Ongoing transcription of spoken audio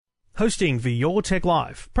Hosting for Your Tech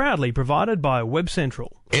Life, proudly provided by Web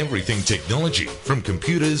Central. Everything technology, from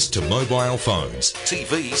computers to mobile phones,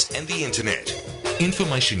 TVs and the internet.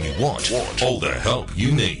 Information you want, all the help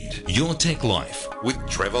you need. Your Tech Life with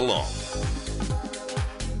Trevor Long.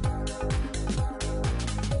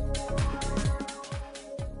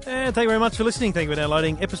 And thank you very much for listening. Thank you for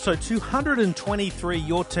downloading episode 223,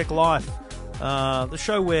 Your Tech Life. The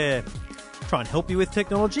show where I try and help you with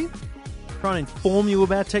technology, try and inform you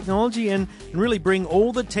about technology, and really bring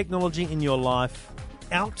all the technology in your life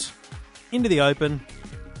out into the open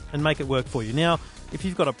and make it work for you. Now, if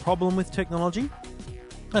you've got a problem with technology,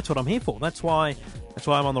 that's what I'm here for. That's why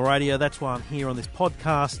I'm on the radio. That's why I'm here on this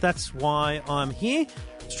podcast. That's why I'm here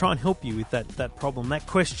to try and help you with that problem, that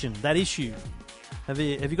question, that issue. Have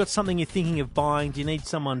you got something you're thinking of buying? Do you need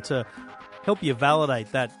someone to help you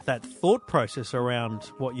validate that thought process around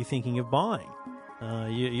what you're thinking of buying?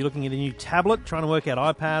 You're looking at a new tablet, trying to work out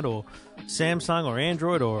iPad or Samsung or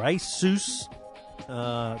Android or Asus,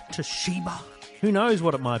 Toshiba. Who knows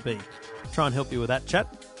what it might be? Try and help you with that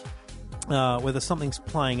chat. Whether something's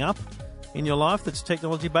playing up in your life that's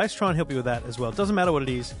technology-based, try and help you with that as well. It doesn't matter what it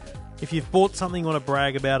is. If you've bought something, you want to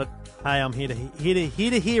brag about it, hey, I'm here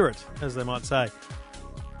to hear it, as they might say.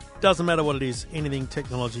 Doesn't matter what it is, anything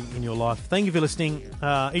technology in your life. Thank you for listening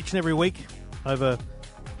each and every week over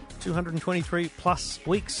 223 plus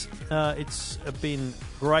weeks. It's been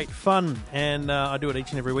great fun, and I do it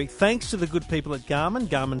each and every week. Thanks to the good people at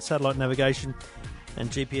Garmin Satellite Navigation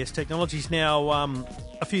and GPS Technologies. Now,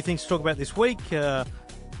 a few things to talk about this week.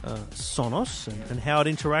 Sonos and how it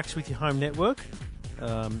interacts with your home network.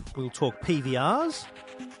 We'll talk PVRs.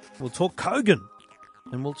 We'll talk Kogan.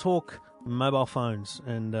 And we'll talk mobile phones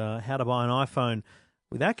and how to buy an iPhone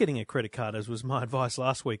without getting a credit card, as was my advice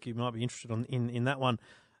last week. You might be interested in that one.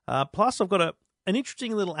 Plus, I've got an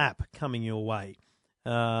interesting little app coming your way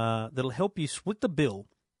that'll help you split the bill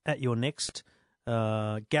at your next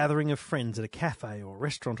gathering of friends at a cafe or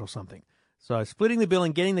restaurant or something. So splitting the bill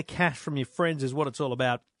and getting the cash from your friends is what it's all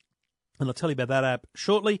about. And I'll tell you about that app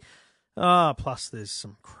shortly. Plus, there's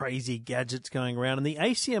some crazy gadgets going around. And the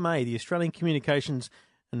ACMA, the Australian Communications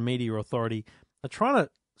and Media Authority, are trying to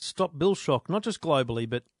stop bill shock, not just globally,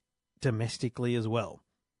 but domestically as well.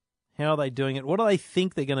 How are they doing it? What do they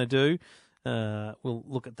think they're going to do? We'll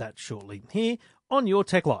look at that shortly here on Your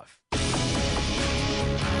Tech Life.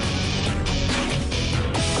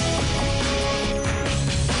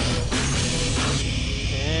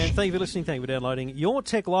 And thank you for listening. Thank you for downloading. Your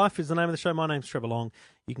Tech Life is the name of the show. My name's Trevor Long.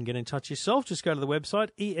 You can get in touch yourself. Just go to the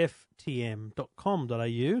website,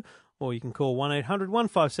 eftm.com.au, or you can call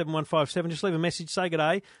 1-800-157-157. Just leave a message, say good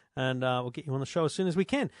day, and we'll get you on the show as soon as we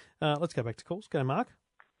can. Let's go back to calls. Go, Mark.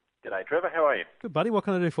 G'day, Trevor. How are you? Good, buddy. What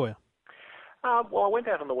can I do for you? Well, I went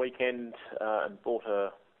out on the weekend and bought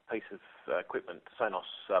a piece of equipment, Sonos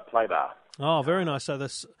Playbar. Oh, very nice. So the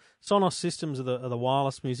Sonos systems are the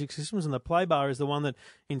wireless music systems, and the Playbar is the one that,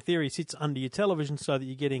 in theory, sits under your television so that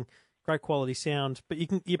you're getting great quality sound. But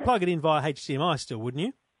you plug it in via HDMI still, wouldn't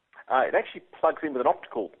you? It actually plugs in with an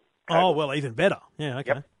optical cable. Oh, well, even better. Yeah,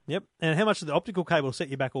 okay. Yep. And how much did the optical cable set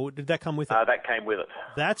you back, or did that come with it? That came with it.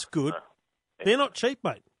 That's good. They're not cheap,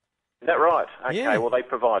 mate. Is that right? Okay, yeah. Well, they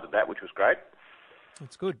provided that, which was great.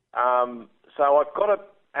 That's good. So I've got a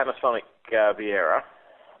Panasonic Viera,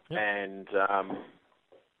 and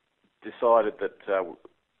decided that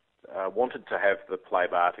wanted to have the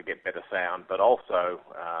Playbar to get better sound, but also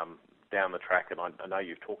down the track, and I know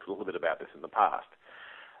you've talked a little bit about this in the past,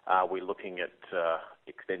 we're looking at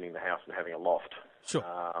extending the house and having a loft. Sure.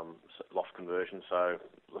 Loft conversion, so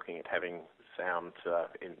looking at having sound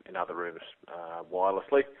in other rooms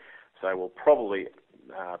wirelessly. So we'll probably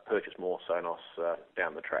purchase more Sonos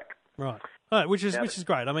down the track. Right. Which is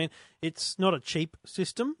great. I mean, it's not a cheap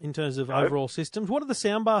system in terms of overall systems. What did the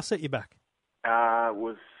soundbar set you back? It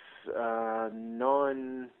was I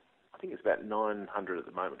think it's about 900 at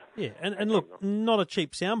the moment. Yeah, and look, not a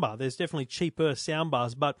cheap soundbar. There's definitely cheaper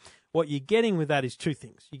soundbars, but what you're getting with that is two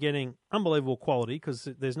things. You're getting unbelievable quality, because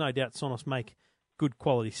there's no doubt Sonos make good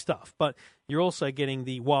quality stuff, but you're also getting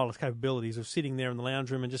the wireless capabilities of sitting there in the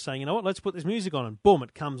lounge room and just saying, you know what, let's put this music on, and boom,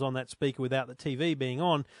 it comes on that speaker without the TV being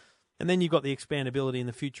on. And then you've got the expandability in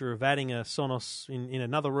the future of adding a Sonos in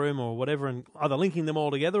another room or whatever, and either linking them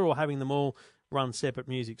all together or having them all run separate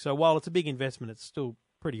music. So while it's a big investment, it's still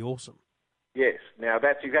pretty awesome. Yes. Now,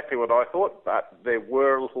 that's exactly what I thought, but there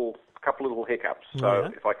were a couple of little hiccups.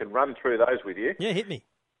 So if I can run through those with you. Yeah, hit me.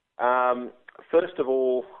 First of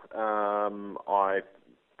all, I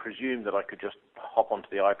presumed that I could just hop onto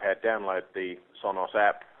the iPad, download the Sonos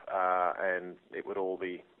app, and it would all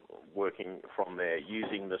be working from there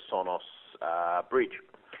using the Sonos bridge.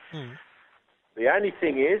 The only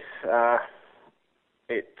thing is,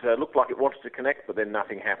 it looked like it wanted to connect, but then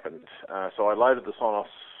nothing happened. So I loaded the Sonos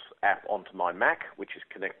app onto my Mac, which is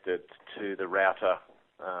connected to the router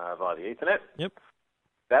via the Ethernet. Yep.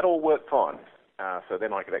 That all worked fine. So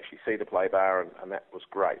then I could actually see the play bar, and that was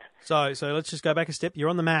great. So let's just go back a step. You're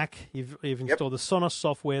on the Mac. You've installed the Sonos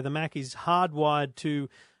software. The Mac is hardwired to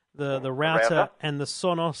the router, and the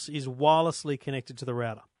Sonos is wirelessly connected to the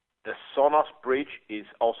router. The Sonos bridge is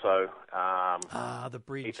also the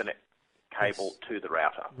bridge Ethernet cable to the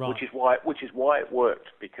router, right. which is why it worked.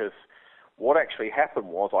 Because what actually happened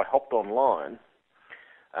was I hopped online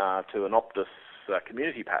to an Optus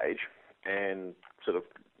community page and sort of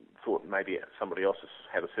thought maybe somebody else has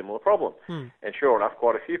had a similar problem. And sure enough,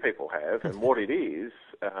 quite a few people have. And what it is,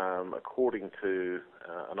 according to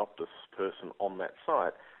an Optus person on that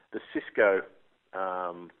site, the Cisco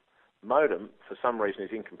modem, for some reason,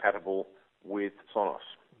 is incompatible with Sonos.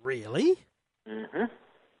 Really? Mm-hmm. It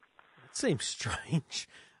seems strange.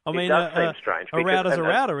 It does seem strange. A router's a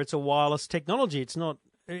router. It's a wireless technology. It's not.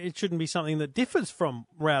 It shouldn't be something that differs from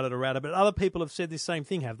router to router. But other people have said the same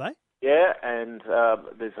thing, have they? Yeah, and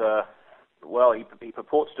there's he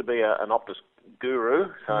purports to be an Optus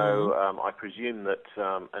guru, so I presume that,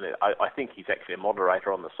 I think he's actually a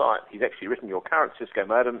moderator on the site. He's actually written, your current Cisco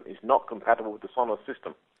modem is not compatible with the Sonos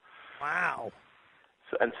system. Wow.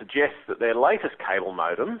 So, and suggests that their latest cable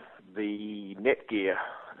modem, the Netgear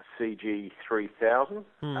CG3000,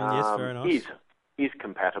 yes, very nice. is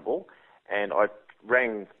compatible, and I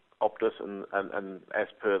rang Optus, and as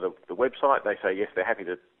per the website, they say yes, they're happy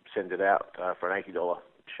to send it out for an $80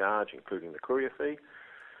 charge, including the courier fee,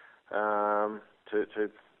 to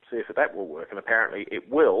see if that will work. And apparently it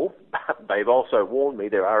will, but they've also warned me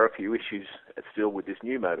there are a few issues still with this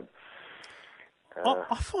new modem.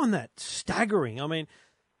 I find that staggering. I mean,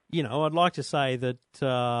 I'd like to say that,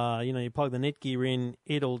 you plug the Netgear in,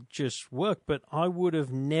 it'll just work, but I would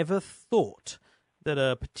have never thought that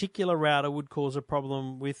a particular router would cause a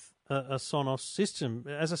problem with a Sonos system.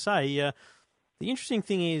 As I say, the interesting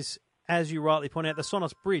thing is, as you rightly point out, the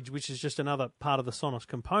Sonos bridge, which is just another part of the Sonos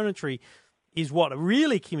componentry, is what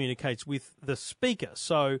really communicates with the speaker.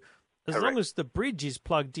 So as long as the bridge is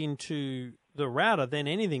plugged into the router, then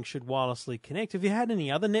anything should wirelessly connect. Have you had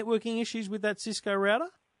any other networking issues with that Cisco router?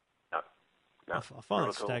 No. I find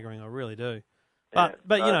that staggering. I really do. Yeah,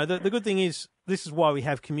 But the good thing is, this is why we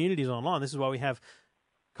have communities online. This is why we have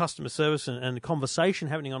customer service and conversation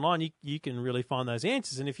happening online. You can really find those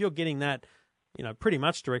answers. And if you're getting that, pretty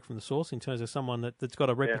much direct from the source in terms of someone that's got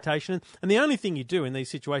a reputation. And the only thing you do in these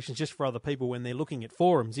situations, just for other people when they're looking at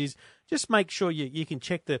forums, is just make sure you can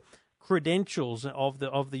check the credentials of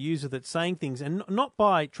the user that's saying things, and not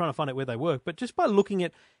by trying to find out where they work, but just by looking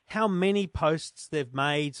at how many posts they've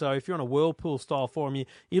made. So if you're on a Whirlpool-style forum,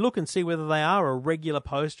 you look and see whether they are a regular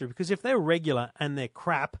poster, because if they're regular and they're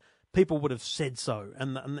crap, people would have said so,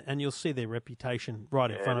 and you'll see their reputation right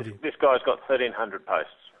in front of you. This guy's got 1,300 posts.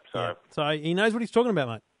 So he knows what he's talking about,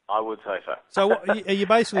 mate. I would say so. So are you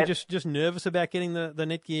basically just nervous about getting the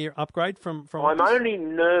Netgear upgrade from I'm Optus? only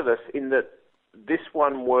nervous in that this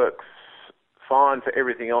one works fine for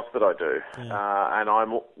everything else that I do, and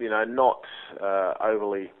I'm not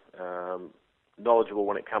overly knowledgeable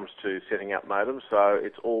when it comes to setting up modems, so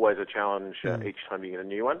it's always a challenge each time you get a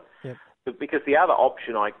new one. Yep. Because the other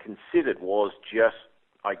option I considered was just,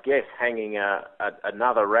 I guess, hanging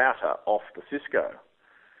another router off the Cisco.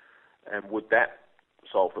 And would that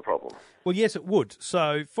solve the problem? Well, yes, it would.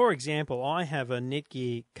 So, for example, I have a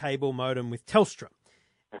Netgear cable modem with Telstra,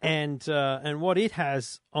 and what it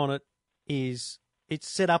has on it is it's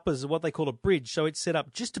set up as what they call a bridge. So it's set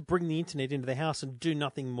up just to bring the internet into the house and do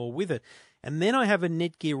nothing more with it. And then I have a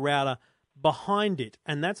Netgear router behind it,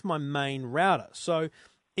 and that's my main router. So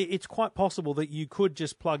it's quite possible that you could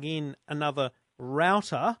just plug in another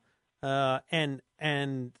router and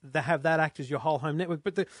have that act as your whole home network.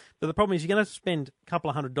 But the problem is you're going to spend a couple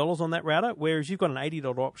of $100 on that router, whereas you've got an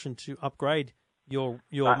 $80 option to upgrade your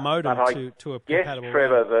modem to a compatible Yes,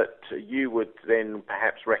 Trevor, router. that you would then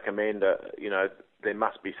perhaps recommend, there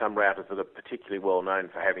must be some routers that are particularly well known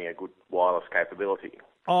for having a good wireless capability.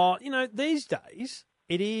 Oh, these days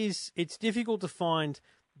it's difficult to find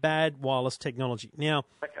bad wireless technology. Now,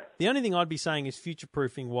 the only thing I'd be saying is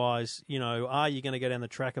future-proofing wise, are you going to go down the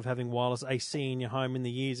track of having wireless AC in your home in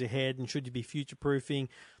the years ahead, and should you be future-proofing?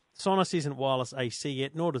 Sonos isn't wireless AC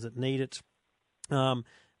yet, nor does it need it.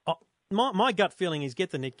 My gut feeling is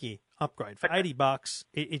get the Netgear upgrade. For $80,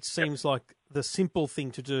 it seems like the simple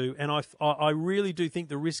thing to do, and I really do think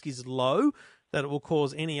the risk is low that it will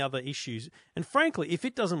cause any other issues. And frankly, if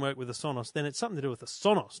it doesn't work with the Sonos, then it's something to do with the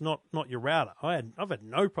Sonos, not your router. I've had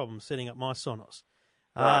no problem setting up my Sonos.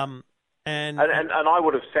 Right. And I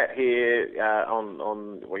would have sat here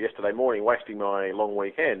on yesterday morning, wasting my long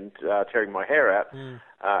weekend, tearing my hair out,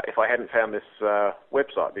 if I hadn't found this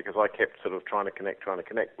website, because I kept sort of trying to connect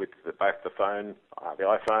with both the phone, the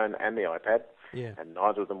iPhone, and the iPad, and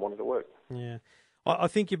neither of them wanted to work. Yeah, I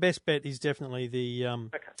think your best bet is definitely the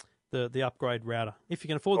upgrade router. If you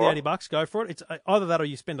can afford the $80, go for it. It's either that or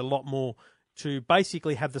you spend a lot more to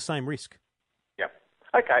basically have the same risk. Yeah.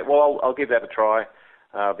 Okay. Well, I'll give that a try.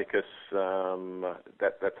 Because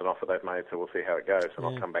that's an offer they've made, so we'll see how it goes, and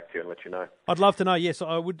I'll come back to you and let you know. I'd love to know. Yes,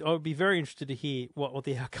 I would be very interested to hear what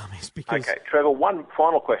the outcome is. Because okay, Trevor, one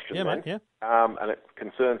final question, mate. Yeah. And it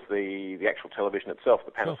concerns the actual television itself,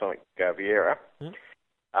 the Panasonic Viera.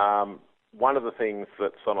 One of the things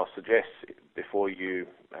that Sonos suggests before you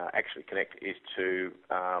actually connect is to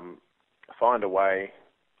find a way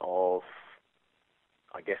of,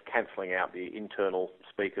 I guess, cancelling out the internal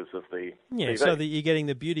speakers of the TV. So that you're getting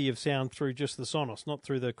the beauty of sound through just the Sonos, not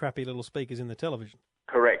through the crappy little speakers in the television.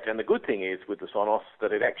 Correct. And the good thing is with the Sonos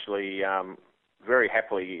that it actually very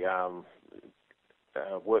happily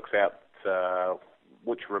works out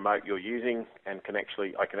which remote you're using, and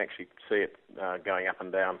I can actually see it going up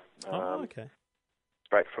and down.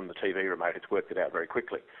 Straight from the TV remote. It's worked it out very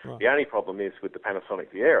quickly. Right. The only problem is with the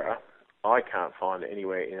Panasonic Viera, I can't find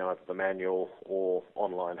anywhere in either the manual or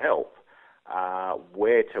online help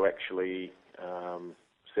where to actually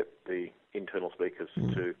set the internal speakers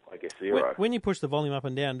to, I guess, 0. When you push the volume up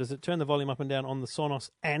and down, does it turn the volume up and down on the Sonos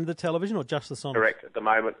and the television, or just the Sonos? Correct. At the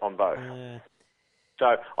moment, on both.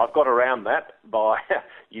 So I've got around that by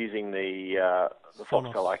using the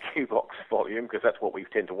Foxtel IQ Box volume, because that's what we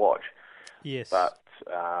tend to watch. Yes. But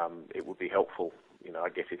it would be helpful, I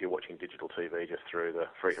guess, if you're watching digital TV just through the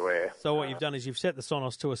free-to-air. So what you've done is you've set the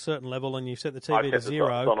Sonos to a certain level, and you've set the TV to 0.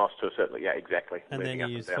 Sonos to a certain, exactly. And then you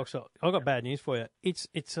use Foxtel. I've got bad news for you. It's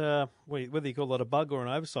whether you call it a bug or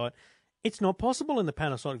an oversight, it's not possible in the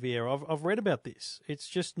Panasonic Viera. I've read about this. It's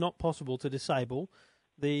just not possible to disable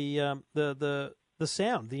the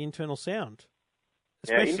sound, the internal sound.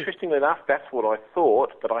 Now, interestingly enough, that's what I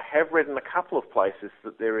thought, but I have read in a couple of places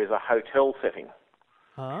that there is a hotel setting.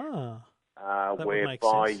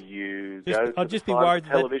 Whereby you go to I'd just the be worried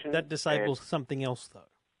television that disables something else, though.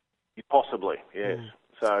 Possibly, yes.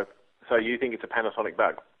 So you think it's a Panasonic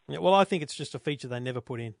bug? Yeah, well, I think it's just a feature they never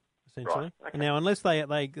put in, essentially. Right. Okay. Now, unless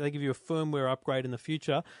they give you a firmware upgrade in the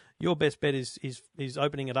future, your best bet is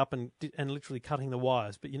opening it up and literally cutting the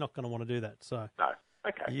wires, but you're not going to want to do that. So no.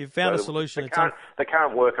 Okay. You've found a solution. The current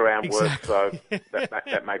workaround works, so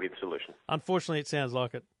that may be the solution. Unfortunately, it sounds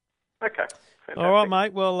like it. Okay. Fantastic. All right,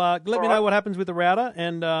 mate. Well, let me know what happens with the router,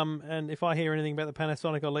 and if I hear anything about the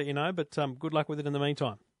Panasonic, I'll let you know. But good luck with it in the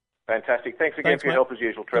meantime. Fantastic. Thanks again for your help as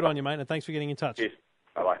usual, Trevor. Good on you, mate, and thanks for getting in touch. Cheers.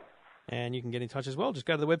 Bye-bye. And you can get in touch as well. Just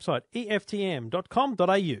go to the website,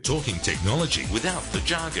 eftm.com.au. Talking technology without the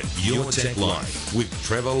jargon. Your Tech Life with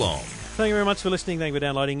Trevor Long. Thank you very much for listening. Thank you for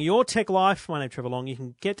downloading Your Tech Life. My name's Trevor Long. You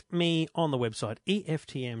can get me on the website,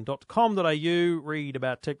 eftm.com.au. Read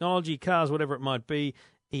about technology, cars, whatever it might be,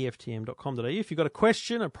 eftm.com.au. If you've got a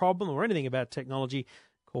question, a problem, or anything about technology,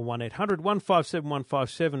 call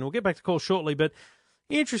 1-800-157-157. We'll get back to calls shortly, but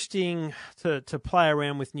interesting to play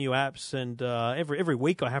around with new apps, and every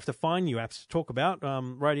week I have to find new apps to talk about.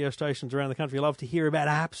 Radio stations around the country love to hear about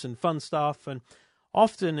apps and fun stuff, and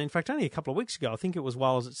often, in fact, only a couple of weeks ago, I think it was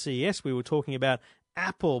while I was at CES, we were talking about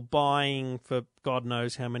Apple buying for God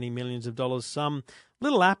knows how many millions of dollars some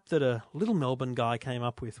little app that a little Melbourne guy came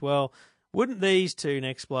up with. Well, wouldn't these two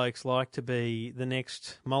next blokes like to be the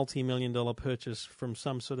next multi-million-dollar purchase from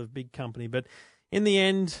some sort of big company? But in the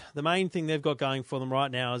end, the main thing they've got going for them right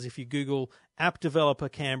now is if you Google App Developer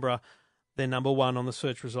Canberra, they're number one on the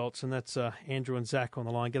search results, and that's Andrew and Zach on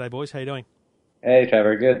the line. G'day, boys. How you doing? Hey,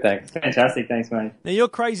 Trevor. Good, thanks. Fantastic. Thanks, mate. Now, your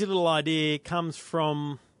crazy little idea comes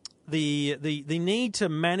from the need to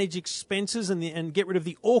manage expenses and get rid of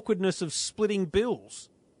the awkwardness of splitting bills.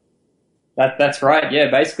 That's right. Yeah,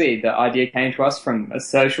 basically the idea came to us from a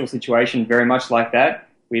social situation very much like that.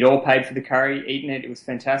 We'd all paid for the curry, eaten it. It was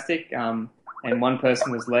fantastic. And one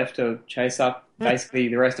person was left to chase up basically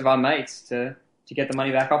the rest of our mates to get the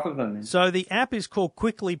money back off of them. So the app is called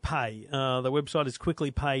Quickly Pay. The website is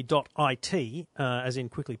quicklypay.it, as in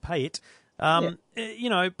quickly pay it.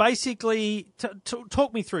 Basically,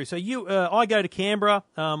 talk me through. So I go to Canberra.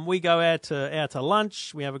 We go out to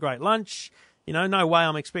lunch. We have a great lunch. No way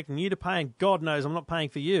I'm expecting you to pay, and God knows I'm not paying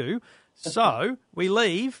for you. So we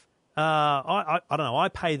leave. I don't know, I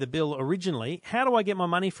pay the bill originally. How do I get my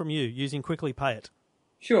money from you using Quickly Pay It?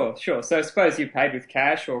 Sure. So suppose you paid with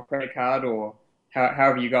cash or credit card or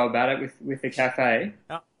however you go about it with the cafe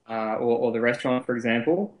or the restaurant, for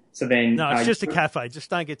example. So then no, it's just a cafe. Just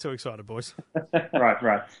don't get too excited, boys.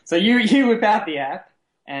 Right. So you whip out the app,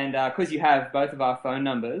 and because you have both of our phone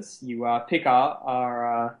numbers, you pick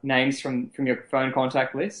our names from your phone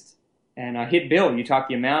contact list, and hit bill. You type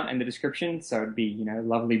the amount and the description, so it'd be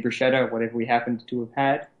lovely bruschetta or whatever we happen to have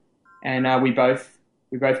had, and we both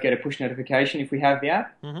get a push notification if we have the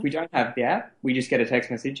app. Mm-hmm. If we don't have the app, we just get a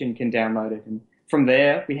text message and can download it. And from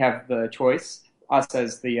there, we have the choice. Us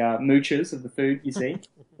as the moochers of the food, you see,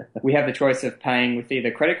 we have the choice of paying with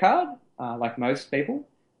either credit card, like most people,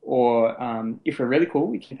 or if we're really cool,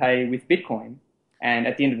 we can pay with Bitcoin. And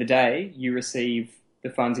at the end of the day, you receive the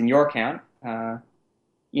funds in your account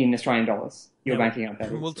in Australian dollars, your bank account.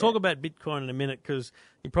 That is. We'll talk about Bitcoin in a minute because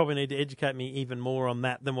you probably need to educate me even more on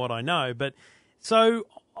that than what I know. But so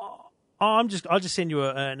I'll just send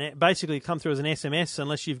you basically come through as an SMS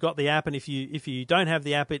unless you've got the app, and if you don't have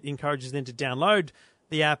the app, it encourages them to download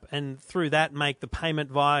the app and through that make the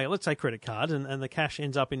payment via, let's say, credit card, and the cash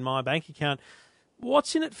ends up in my bank account.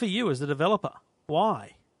 What's in it for you as the developer?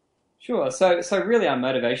 Why? Sure. So really our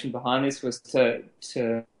motivation behind this was to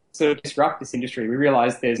sort of disrupt this industry. We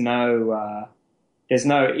realized there's no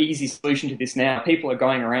easy solution to this now. People are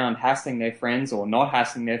going around hassling their friends or not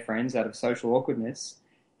hassling their friends out of social awkwardness.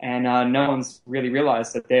 And no one's really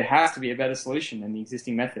realized that there has to be a better solution than the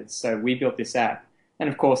existing methods. So we built this app. And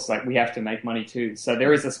of course, we have to make money too. So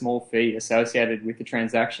there is a small fee associated with the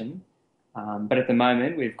transaction. But at the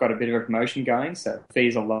moment, we've got a bit of a promotion going. So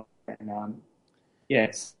fees are low. And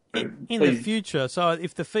yes. In the future, so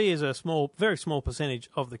if the fee is a very small percentage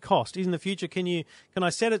of the cost, in the future, can I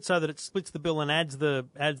set it so that it splits the bill and adds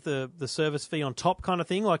the service fee on top, kind of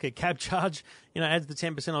thing, like a cab charge, adds the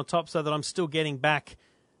 10% on top, so that I'm still getting back.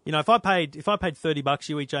 If I paid $30,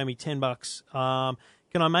 you each owe me $10.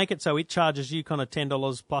 Can I make it so it charges you kind of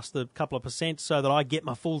 $10 plus the couple of percent, so that I get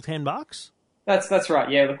my full $10? That's right.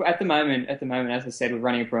 Yeah. Look, at the moment, as I said, we're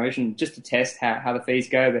running a promotion just to test how the fees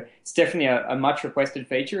go. But it's definitely a much requested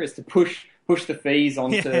feature is to push the fees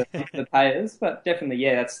onto the payers. But definitely,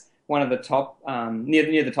 yeah, that's one of the top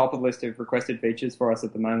near the top of the list of requested features for us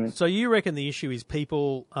at the moment. So you reckon the issue is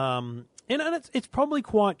people, and it's probably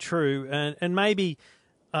quite true, and maybe.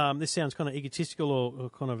 This sounds kind of egotistical or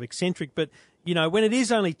kind of eccentric, but when it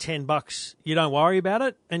is only $10, you don't worry about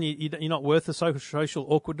it, and you're not worth the social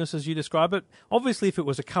awkwardness as you describe it. Obviously, if it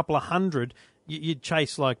was a couple of hundred, you'd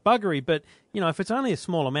chase like buggery. But if it's only a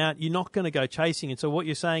small amount, you're not going to go chasing. And so what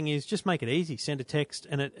you're saying is just make it easy, send a text,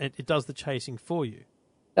 and it does the chasing for you.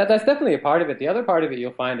 That's definitely a part of it. The other part of it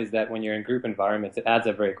you'll find is that when you're in group environments, it adds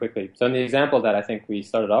up very quickly. So in the example that I think we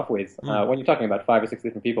started off with, when you're talking about 5 or 6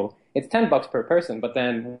 different people, it's $10 per person, but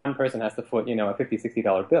then one person has to foot, a $50,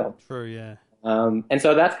 $60 bill. True, yeah. And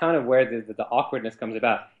so that's kind of where the awkwardness comes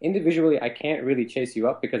about. Individually, I can't really chase you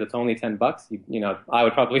up because it's only $10. I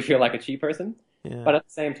would probably feel like a cheap person. Yeah. But at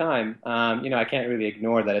the same time, I can't really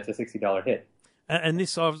ignore that it's a $60 hit. And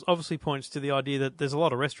this obviously points to the idea that there's a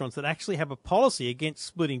lot of restaurants that actually have a policy against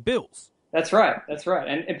splitting bills. That's right.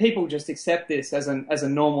 And people just accept this as a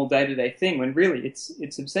normal day-to-day thing, when really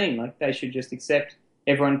it's obscene. Like, they should just accept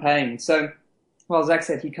everyone paying. So, while Zach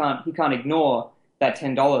said he can't ignore that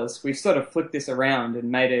 $10, we've sort of flipped this around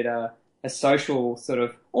and made it a social sort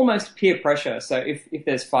of almost peer pressure. So if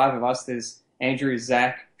there's 5 of us, there's Andrew,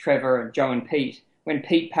 Zach, Trevor, and Joe and Pete. When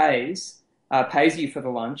Pete pays you for the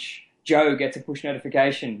lunch, Joe gets a push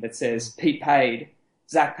notification that says Pete paid,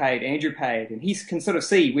 Zach paid, Andrew paid, and he can sort of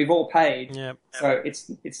see we've all paid. Yep. So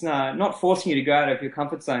it's not forcing you to go out of your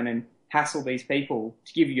comfort zone and hassle these people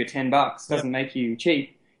to give you your $10. Doesn't make you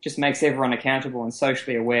cheap, just makes everyone accountable and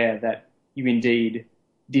socially aware that you indeed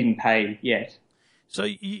didn't pay yet. So,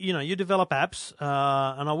 you develop apps,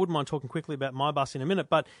 and I wouldn't mind talking quickly about MyBus in a minute,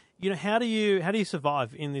 but, how do you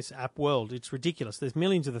survive in this app world? It's ridiculous. There's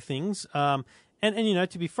millions of the things. And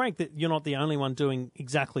to be frank, that you're not the only one doing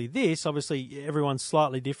exactly this. Obviously, everyone's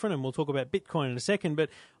slightly different, and we'll talk about Bitcoin in a second. But,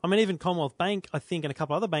 even Commonwealth Bank, I think, and a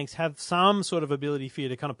couple of other banks have some sort of ability for you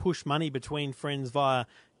to kind of push money between friends via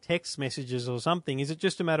text messages or something. Is it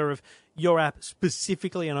just a matter of your app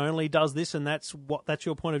specifically and only does this, and that's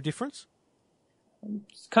your point of difference?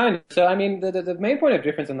 Kind of. So, the main point of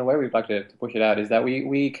difference in the way we'd like to push it out is that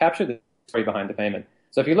we capture the story behind the payment.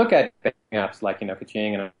 So if you look at apps like,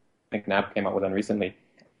 Kaching, and I think an app came out with one recently,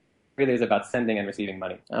 it really is about sending and receiving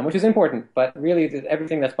money, which is important, but really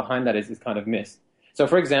everything that's behind that is kind of missed. So,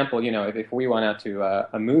 for example, if we went out to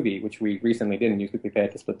a movie, which we recently did and used Quickly Pay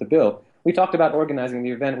to split the bill, we talked about organizing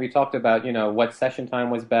the event. We talked about, what session time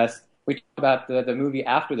was best. We talked about the movie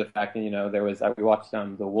after the fact. And, there was we watched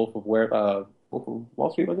the Wolf of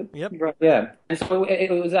Wall Street, was it? Yep. Right. Yeah. And so it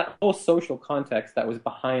was that whole social context that was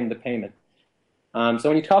behind the payment. So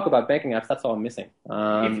when you talk about banking apps, that's all missing.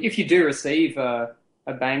 If you do receive a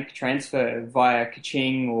bank transfer via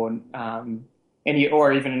Kaching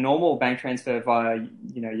or even a normal bank transfer via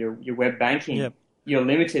your web banking, yep. You're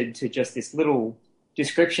limited to just this little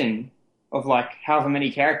description of like however many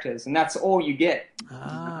characters, and that's all you get. You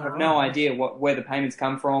have no idea where the payments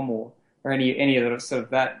come from or any of the sort of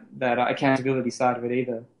that accountability side of it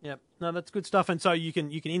either. Yep. No, that's good stuff. And so you can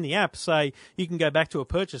in the app say you can go back to a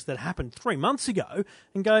purchase that happened 3 months ago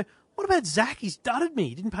and go, what about Zach? He's dudded me.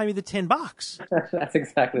 He didn't pay me the $10. That's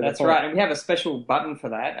exactly That's the point. right. And we have a special button for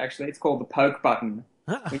that. Actually, it's called the poke button.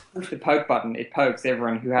 When you push the poke button, it pokes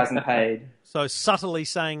everyone who hasn't paid. So subtly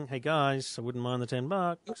saying, "Hey guys, I wouldn't mind the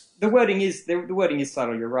 $10." The wording is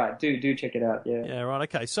subtle. You're right. Do check it out. Yeah. Yeah.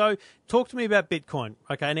 Right. Okay. So talk to me about Bitcoin.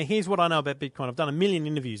 Okay. Now here's what I know about Bitcoin. I've done a million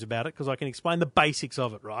interviews about it because I can explain the basics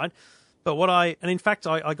of it. Right. But in fact,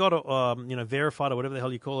 I got it, verified or whatever the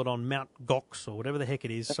hell you call it on Mt. Gox or whatever the heck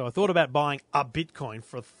it is. So I thought about buying a Bitcoin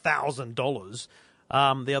for $1,000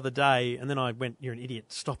 the other day, and then I went, "You're an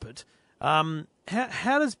idiot. Stop it."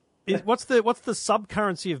 What's the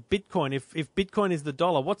sub-currency of Bitcoin? If Bitcoin is the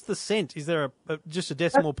dollar, what's the cent? Is there just a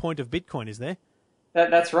decimal point of Bitcoin? Is there?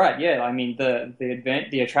 That's right. Yeah. I mean,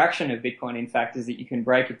 the attraction of Bitcoin, in fact, is that you can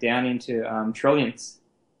break it down into trillions.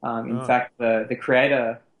 In fact, the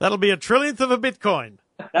creator. That'll be a trillionth of a Bitcoin.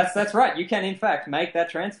 That's right. You can, in fact, make that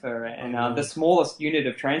transfer, and the smallest unit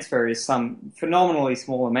of transfer is some phenomenally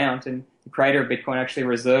small amount. And the creator of Bitcoin actually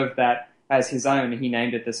reserved that as his own. He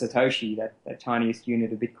named it the Satoshi, that tiniest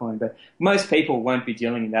unit of Bitcoin. But most people won't be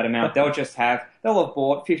dealing in that amount. They'll have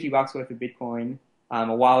bought $50 worth of Bitcoin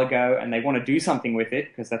a while ago, and they want to do something with it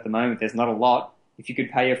because at the moment there's not a lot. If you could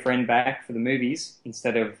pay your friend back for the movies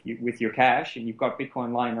instead of with your cash, and you've got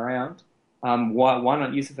Bitcoin lying around, why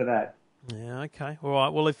not use it for that? Yeah. Okay. All right.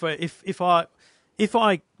 Well, if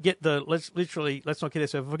I get let's not kid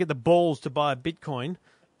ourselves. If I get the balls to buy a Bitcoin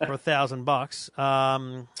for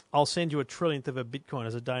 $1,000, I'll send you a trillionth of a Bitcoin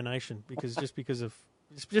as a donation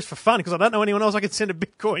just for fun, because I don't know anyone else I could send a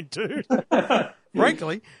Bitcoin to.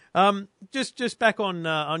 Frankly, just back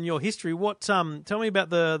on your history. Tell me about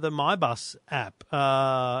the MyBus app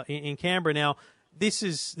in Canberra. Now, this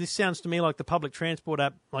sounds to me like the public transport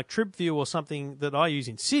app, like TripView or something that I use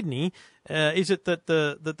in Sydney. Is it that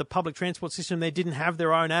the public transport system there didn't have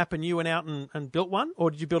their own app and you went out and built one, or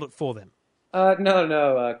did you build it for them?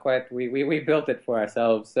 No, quite. We built it for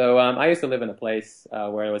ourselves. So I used to live in a place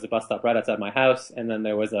where there was a bus stop right outside my house, and then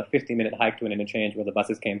there was a 15-minute hike to an interchange where the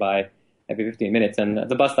buses came by every 15 minutes. And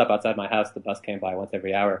the bus stop outside my house, the bus came by once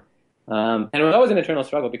every hour. And it was always an internal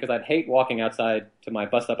struggle because I'd hate walking outside to my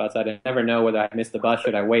bus stop outside and never know whether I missed the bus.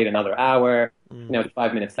 Should I wait another hour?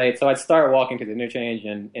 5 minutes late. So I'd start walking to the interchange,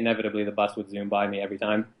 and inevitably the bus would zoom by me every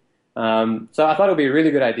time. So I thought it would be a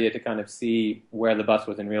really good idea to kind of see where the bus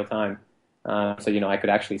was in real time. So I could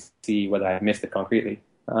actually see whether I missed it concretely.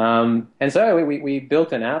 And so we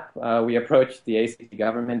built an app. We approached the ACT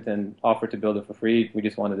government and offered to build it for free. We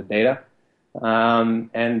just wanted the data.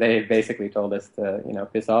 And they basically told us to,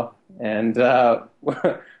 piss off. And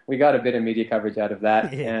we got a bit of media coverage out of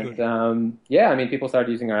that. And people started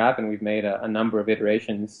using our app, and we've made a number of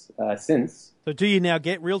iterations since. So do you now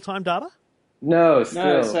get real-time data? No, still.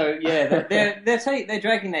 No, so yeah, they're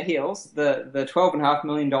dragging their heels. The $12.5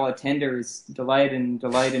 million tender is delayed, and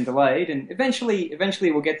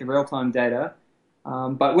eventually we'll get the real time data.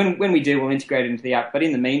 But when we do, we'll integrate it into the app. But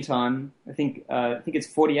in the meantime, I think it's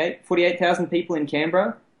 48,000 people in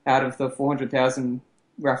Canberra out of the 400,000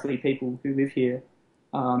 roughly people who live here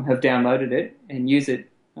have downloaded it and use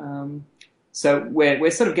it. So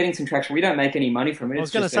we're sort of getting some traction. We don't make any money from it. I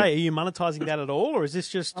was going to say, are you monetizing that at all, or is this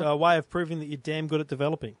just a way of proving that you're damn good at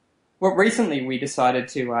developing? Well, recently we decided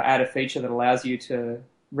to add a feature that allows you to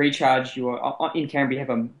recharge in Canberra you have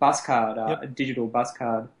a bus card, a digital bus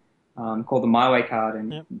card called the MyWay card,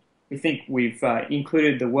 and we think we've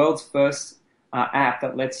included the world's first app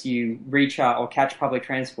that lets you recharge or catch public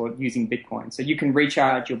transport using Bitcoin. So you can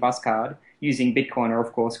recharge your bus card using Bitcoin or,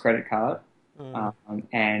 of course, credit card,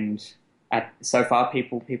 and so far,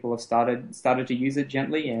 people have started to use it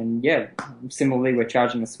gently, and similarly, we're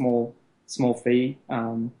charging a small fee.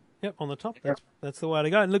 On the top. That's the way to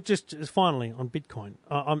go. And look, just finally on Bitcoin,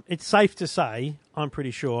 it's safe to say, I'm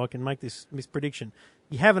pretty sure I can make this prediction.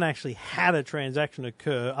 You haven't actually had a transaction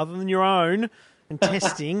occur other than your own and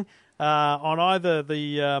testing on either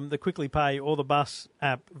the Quickly Pay or the Bus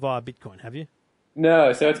app via Bitcoin, have you?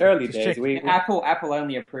 No, so it's early Just days. Apple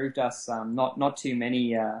only approved us not too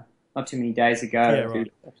many days ago. Yeah,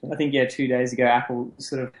 right. I think 2 days ago, Apple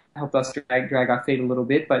sort of helped us drag our feet a little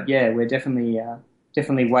bit. But yeah, we're definitely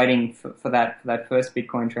waiting for that first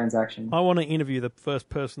Bitcoin transaction. I want to interview the first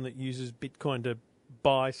person that uses Bitcoin to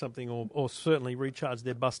buy something or certainly recharge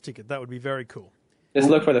their bus ticket. That would be very cool. Just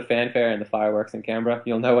look for the fanfare and the fireworks in Canberra.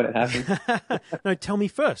 You'll know when it happens. No, tell me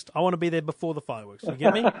first. I want to be there before the fireworks. You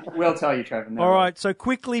get me? We'll tell you, Trevor. No All right. So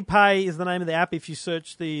Quickly Pay is the name of the app if you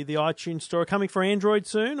search the iTunes store. Coming for Android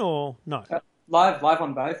soon or no? Live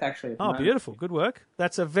on both, actually. Oh, beautiful. Good work.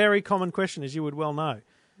 That's a very common question, as you would well know.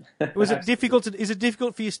 Is it difficult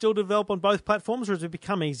for you still to develop on both platforms, or has it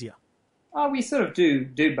become easier? We sort of do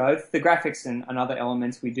both. The graphics and other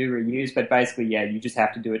elements we do reuse, but basically, you just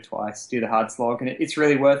have to do it twice, do the hard slog, and it's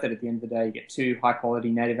really worth it at the end of the day. You get 2 high-quality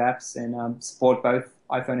native apps and support both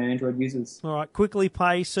iPhone and Android users. All right, Quickly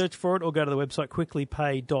Pay, search for it, or go to the website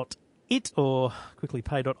quicklypay.it or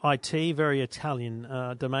quicklypay.it, very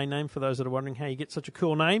Italian domain name for those that are wondering how you get such a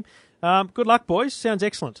cool name. Good luck, boys. Sounds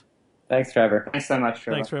excellent. Thanks, Trevor. Thanks so much,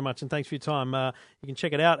 Trevor. Thanks very much, and thanks for your time. You can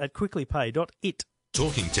check it out at quicklypay.it.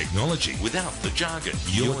 Talking technology without the jargon.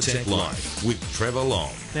 Your Tech Life with Trevor Long.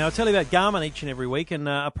 Now, I tell you about Garmin each and every week, and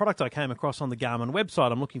a product I came across on the Garmin website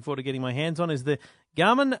I'm looking forward to getting my hands on is the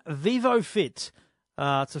Garmin VivoFit.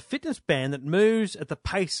 It's a fitness band that moves at the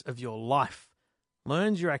pace of your life,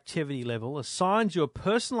 learns your activity level, assigns your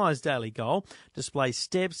personalised daily goal, displays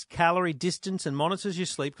steps, calorie, distance, and monitors your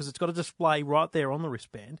sleep because it's got a display right there on the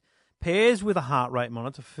wristband, pairs with a heart rate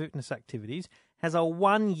monitor for fitness activities, has a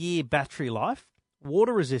 1-year battery life,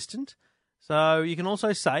 water resistant, so you can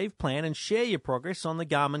also save, plan and share your progress on the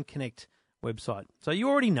Garmin Connect website. So you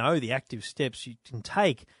already know the active steps you can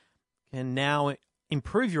take can now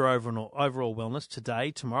improve your overall wellness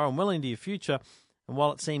today, tomorrow and well into your future. And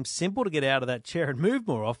while it seems simple to get out of that chair and move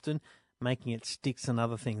more often, making it stick's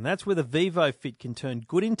another thing. That's where the VivoFit can turn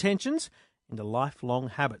good intentions into lifelong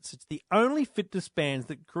habits. It's the only fitness band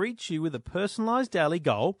that greets you with a personalised daily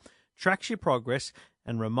goal, tracks your progress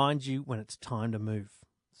and reminds you when it's time to move.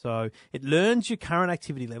 So it learns your current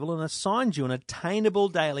activity level and assigns you an attainable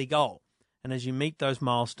daily goal. And as you meet those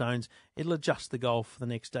milestones, it'll adjust the goal for the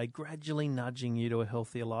next day, gradually nudging you to a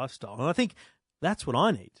healthier lifestyle. And I think that's what I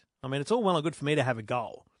need. I mean, it's all well and good for me to have a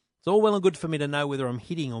goal. It's all well and good for me to know whether I'm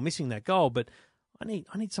hitting or missing that goal, but I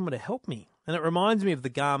need someone to help me. And it reminds me of the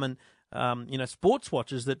Garmin, sports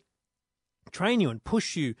watches that train you and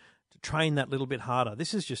push you to train that little bit harder.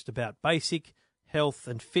 This is just about basic health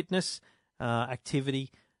and fitness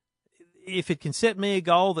activity. If it can set me a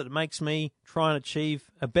goal that makes me try and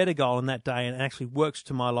achieve a better goal in that day and actually works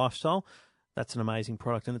to my lifestyle, that's an amazing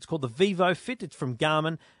product. And it's called the VivoFit. It's from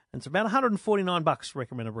Garmin, and it's about $149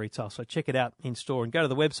 recommended retail. So check it out in store and go to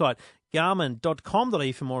the website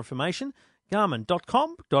garmin.com.au for more information,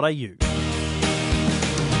 garmin.com.au.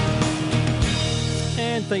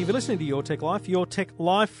 And thank you for listening to Your Tech Life. Your Tech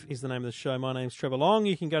Life is the name of the show. My name's Trevor Long.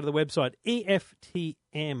 You can go to the website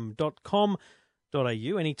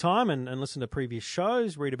eftm.com.au anytime and listen to previous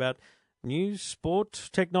shows, read about news, sport,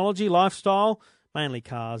 technology, lifestyle, mainly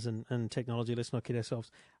cars and technology. Let's not kid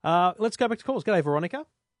ourselves. Let's go back to calls. G'day, Veronica.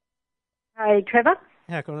 Hi, Trevor.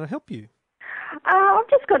 How can I help you? I've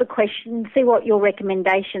just got a question, see what your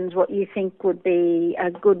recommendations, what you think would be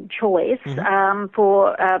a good choice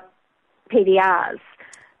for PVRs.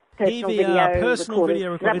 Personal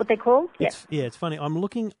video recorders. Is that what they're called? It's funny. I'm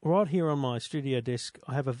looking right here on my studio desk.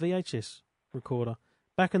 I have a VHS recorder.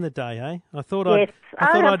 Back in the day, eh? I thought I'd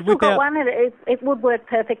whip out one. It would work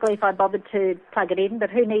perfectly if I bothered to plug it in,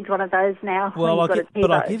 but who needs one of those now? Well,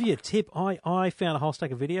 I'll give you a tip. I found a whole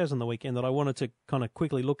stack of videos on the weekend that I wanted to kind of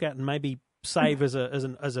quickly look at and maybe save as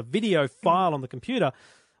a video file on the computer.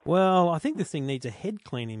 Well, I think this thing needs a head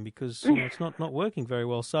cleaning because it's not working very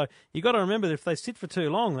well. So you got to remember that if they sit for too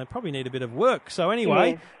long, they probably need a bit of work. So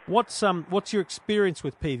anyway, what's your experience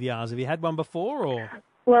with PVRs? Have you had one before or?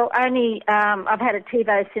 Well, only I've had a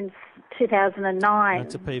TiVo since 2009.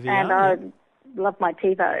 That's a PVR. And I love my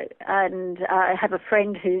TiVo. And I have a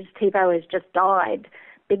friend whose TiVo has just died,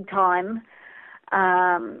 big time.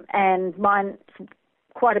 And mine's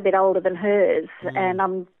quite a bit older than hers. And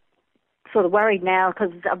I'm sort of worried now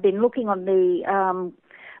because I've been looking on the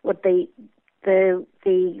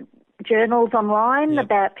journals online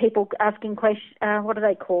about people asking questions. What are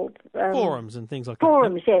they called? Forums and things like that.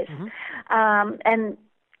 Forums, yes. And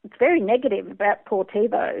it's very negative about poor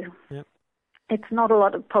TiVo. Yep. it's not a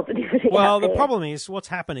lot of positivity. Well, out the there. problem is what's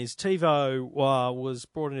happened is TiVo was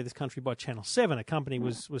brought into this country by Channel 7. A company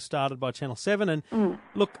was started by Channel 7. And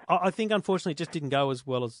look, I think unfortunately it just didn't go as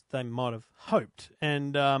well as they might have hoped.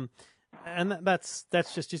 And that's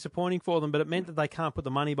just disappointing for them, but it meant that they can't put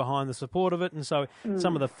the money behind the support of it, and so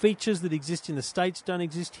some of the features that exist in the States don't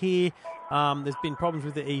exist here. There's been problems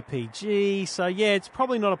with the EPG, so yeah, it's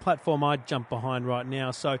probably not a platform I'd jump behind right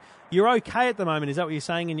now. So you're okay at the moment, is that what you're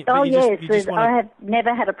saying? And Yes, I have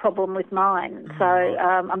never had a problem with mine, so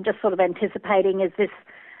I'm just sort of anticipating as this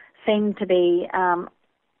seemed to be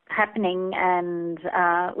happening, and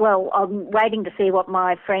I'm waiting to see what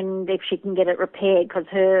my friend, if she can get it repaired, because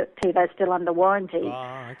her TiVo's still under warranty.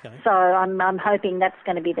 Oh, okay. So I'm hoping that's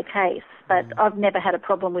going to be the case, but I've never had a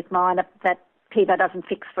problem with mine that TiVo doesn't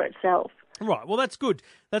fix for itself. Right. Well, that's good.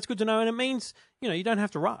 That's good to know, and it means you don't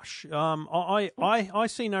have to rush. I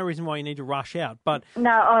see no reason why you need to rush out, but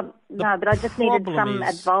but I just needed some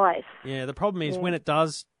advice. Yeah, the problem is when it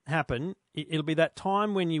does happen, it'll be that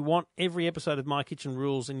time when you want every episode of My Kitchen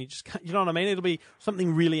Rules, and you just can't, you know what I mean? It'll be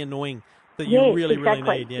something really annoying that you really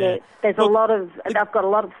need. Yeah. There's I've got a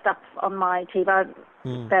lot of stuff on my TiVo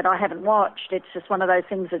that I haven't watched. It's just one of those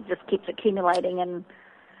things that just keeps accumulating, and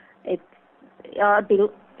I'd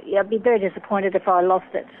be very disappointed if I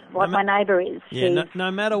lost it, like my neighbour is. Yeah, no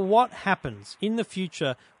matter what happens in the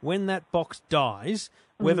future when that box dies,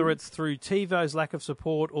 whether it's through TiVo's lack of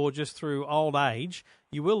support or just through old age,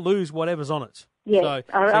 you will lose whatever's on it. Yeah,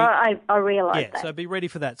 I realise that. So be ready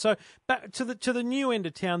for that. So back to the new end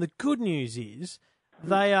of town. The good news is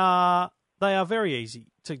they are very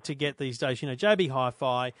easy to get these days. JB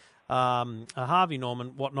Hi-Fi, Harvey Norman,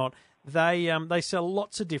 whatnot. They sell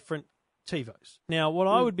lots of different TiVos. Now, what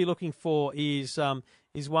I would be looking for is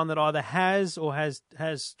one that either has or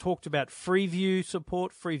has talked about Freeview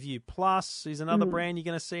support. Freeview Plus is another brand you're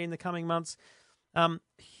going to see in the coming months.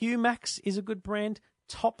 Humax is a good brand.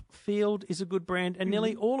 Topfield is a good brand, and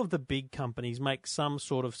nearly all of the big companies make some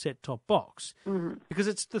sort of set-top box because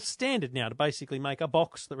it's the standard now to basically make a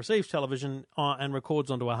box that receives television and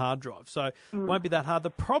records onto a hard drive. So it won't be that hard. The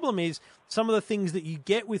problem is some of the things that you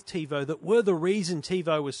get with TiVo that were the reason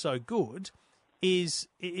TiVo was so good is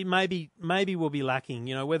it maybe will be lacking.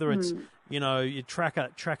 Whether it's you track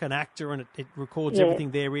an actor and it records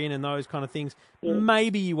everything therein and those kind of things. Yeah.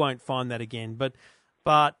 Maybe you won't find that again, but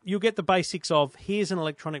you'll get the basics of here's an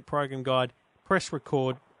electronic program guide, press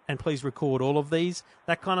record, and please record all of these.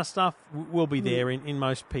 That kind of stuff will be there in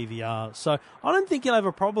most PVRs. So I don't think you'll have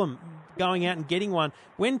a problem going out and getting one.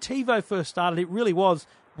 When TiVo first started, it really was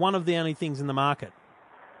one of the only things in the market.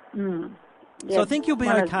 Yeah, so I think you'll be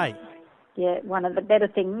okay. One of the better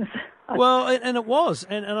things. Well, and it was.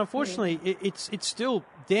 And unfortunately, it's still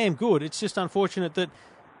damn good. It's just unfortunate that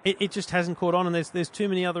it just hasn't caught on, and there's too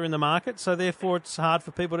many other in the market, so therefore it's hard for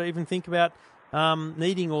people to even think about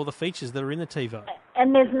needing all the features that are in the TiVo.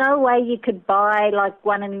 And there's no way you could buy like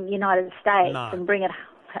one in the United States and bring it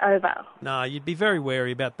over. No, you'd be very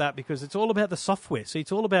wary about that because it's all about the software. See,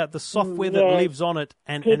 it's all about the software that lives on it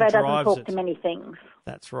and TiVo drives it. TiVo doesn't talk to many things.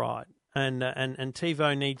 That's right. And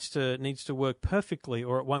TiVo needs to work perfectly,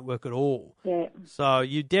 or it won't work at all. Yeah. So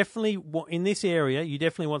you definitely in this area, you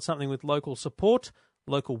definitely want something with local support,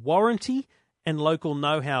 local warranty, and local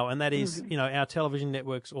know-how, and that is, our television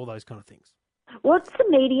networks, all those kind of things. What's the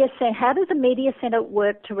media center? How does the media center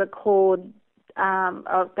work to record?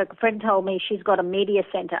 A friend told me she's got a media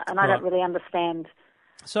center, and I don't really understand.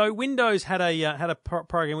 So Windows had a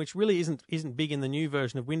program which really isn't big in the new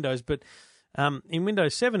version of Windows, but in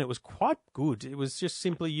Windows 7 it was quite good. It was just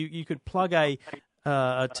simply you could plug a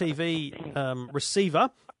TV receiver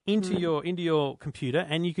into your computer,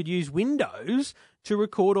 and you could use Windows to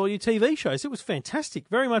record all your TV shows. It was fantastic,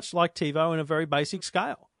 very much like TiVo in a very basic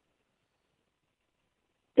scale.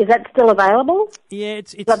 Is that still available? Yeah,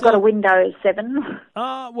 it's I've got a Windows 7.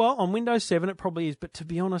 Well, on Windows 7 it probably is, but to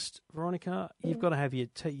be honest, Veronica, you've got to have your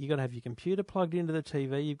computer plugged into the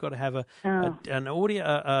TV. You've got to have an audio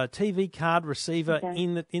a TV card receiver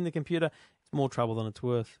in the computer. It's more trouble than it's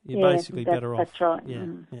worth. You're basically better off. That's right. Yeah,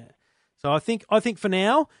 yeah. So I think for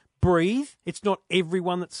now, breathe. It's not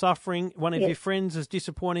everyone that's suffering. One of your friends has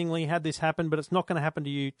disappointingly had this happen, but it's not going to happen to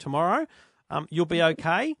you tomorrow. You'll be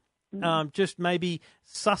okay. Just maybe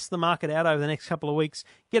suss the market out over the next couple of weeks.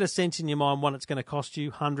 Get a sense in your mind what it's going to cost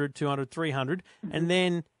you, 100, 200, 300, and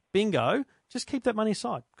then bingo, just keep that money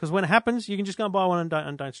aside. Because when it happens, you can just go and buy one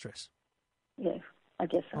and don't stress. Yeah, I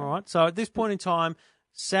guess so. All right. So at this point in time,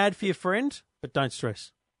 sad for your friend, but don't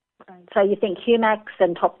stress. So you think Humax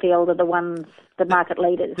and Topfield are the ones, the market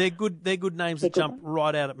leaders? They're good names that jump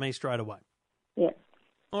right out at me straight away. Yeah.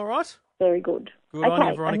 All right. Very good. Good on you,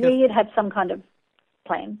 Okay, I Veronica. knew you'd have some kind of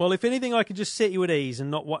plan. Well, if anything, I could just set you at ease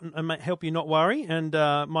and help you not worry. And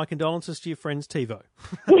my condolences to your friends, TiVo.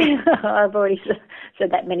 I've already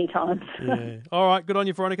said that many times. Yeah. All right, good on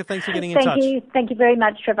you, Veronica. Thanks for getting in touch. Thank you very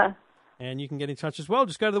much, Trevor. And you can get in touch as well.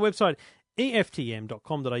 Just go to the website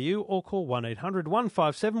eftm.com.au or call 1800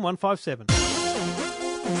 157 157.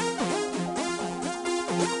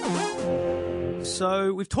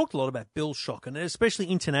 So we've talked a lot about bill shock, and especially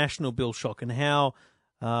international bill shock, and how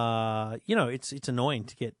it's annoying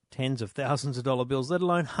to get tens of thousands of dollar bills, let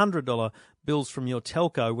alone $100 bills from your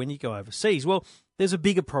telco when you go overseas. Well, there's a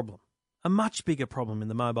bigger problem, a much bigger problem in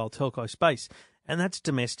the mobile telco space, and that's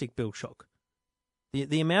domestic bill shock.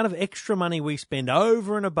 The amount of extra money we spend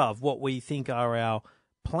over and above what we think are our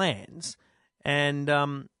plans, and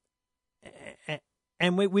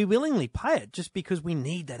we willingly pay it just because we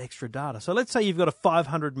need that extra data. So let's say you've got a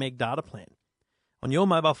 500 meg data plan on your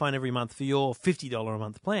mobile phone every month for your $50 a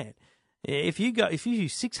month plan. If you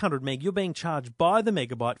use 600 meg, you're being charged by the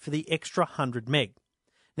megabyte for the extra 100 meg.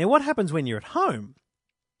 Now, what happens when you're at home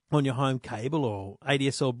on your home cable or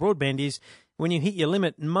ADSL broadband is when you hit your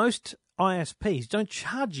limit, most ISPs don't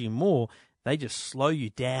charge you more. They just slow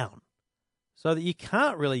you down so that you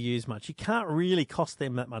can't really use much. You can't really cost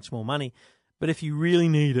them that much more money. But if you really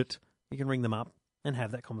need it, you can ring them up and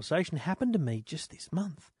have that conversation. It happened to me just this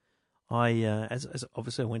month. As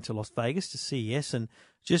obviously I went to Las Vegas to CES, and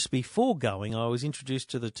just before going, I was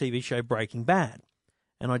introduced to the TV show Breaking Bad,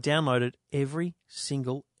 and I downloaded every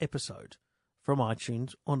single episode from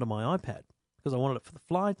iTunes onto my iPad because I wanted it for the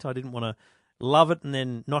flight. I didn't want to love it and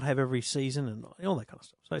then not have every season and all that kind of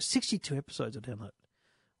stuff. So 62 episodes I downloaded.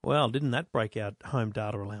 Well, didn't that break out home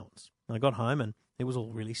data allowance? I got home and it was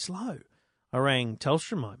all really slow. I rang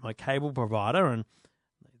Telstra, my cable provider, and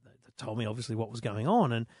they told me obviously what was going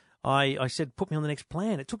on. And I said, put me on the next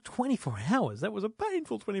plan. It took 24 hours. That was a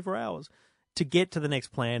painful 24 hours to get to the next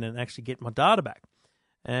plan and actually get my data back.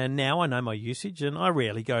 And now I know my usage, and I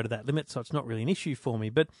rarely go to that limit, so it's not really an issue for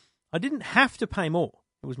me. But I didn't have to pay more.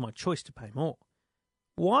 It was my choice to pay more.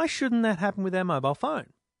 Why shouldn't that happen with our mobile phone?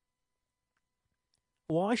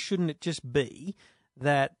 Why shouldn't it just be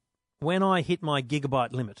that when I hit my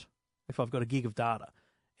gigabyte limit, if I've got a gig of data,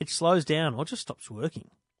 it slows down or just stops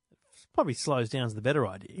working? Probably slows down is the better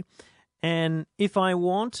idea. And if I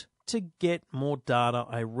want to get more data,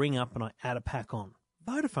 I ring up and I add a pack on.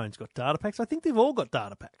 Vodafone's got data packs. I think they've all got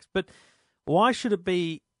data packs. But why should it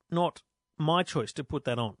be not my choice to put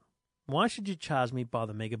that on? Why should you charge me by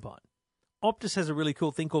the megabyte? Optus has a really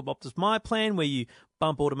cool thing called Optus My Plan where you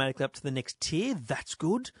bump automatically up to the next tier. That's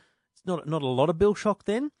good. It's not a lot of bill shock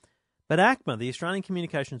then. But ACMA, the Australian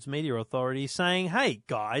Communications Media Authority, is saying, hey,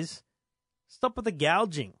 guys, stop with the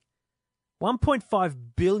gouging. $1.5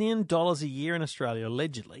 billion a year in Australia,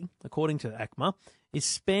 allegedly, according to ACMA, is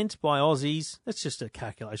spent by Aussies, that's just a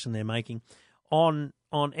calculation they're making, on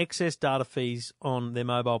excess data fees on their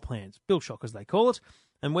mobile plans. Bill shock, as they call it.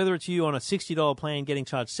 And whether it's you on a $60 plan getting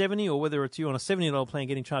charged $70 or whether it's you on a $70 plan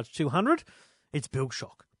getting charged $200, it's bill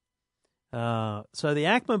shock. So the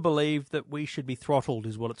ACMA believe that we should be throttled,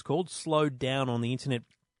 is what it's called, slowed down on the internet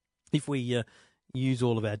if we use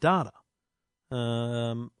all of our data.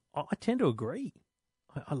 I tend to agree.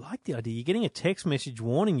 I like the idea. You're getting a text message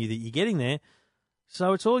warning you that you're getting there,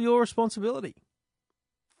 so it's all your responsibility.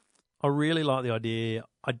 I really like the idea.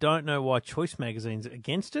 I don't know why Choice Magazine's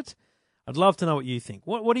against it. I'd love to know what you think.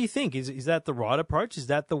 What do you think? Is that the right approach? Is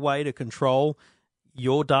that the way to control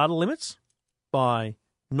your data limits? By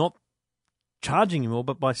not charging you more,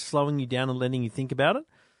 but by slowing you down and letting you think about it?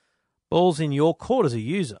 Ball's in your court as a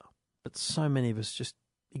user, but so many of us just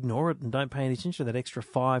ignore it and don't pay any attention to that extra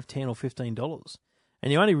 $5, $10 or $15.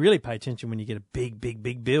 And you only really pay attention when you get a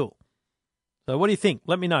big bill. So what do you think?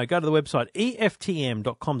 Let me know. Go to the website,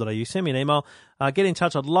 eftm.com.au. Send me an email. Get in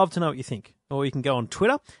touch. I'd love to know what you think. Or you can go on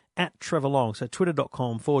Twitter, @TrevorLong. So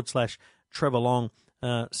twitter.com/Trevor Long.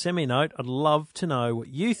 Send me a note. I'd love to know what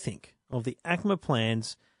you think of the ACMA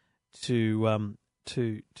plans to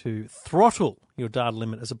throttle your data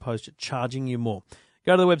limit as opposed to charging you more.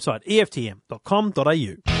 Go to the website,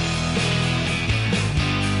 eftm.com.au.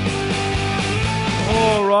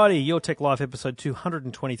 Alrighty, Your Tech Life episode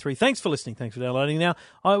 223. Thanks for listening. Thanks for downloading. Now,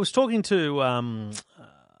 I was talking to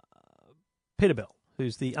Peter Bell,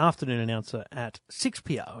 who's the afternoon announcer at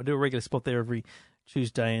 6PR. I do a regular spot there every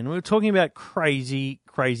Tuesday, and we were talking about crazy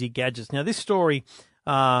gadgets. Now, this story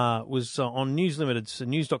was on News Limited, so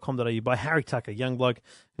news.com.au, by Harry Tucker, young bloke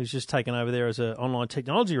who's just taken over there as an online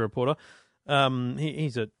technology reporter.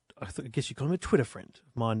 He's I guess you call him a Twitter friend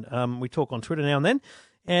of mine. We talk on Twitter now and then.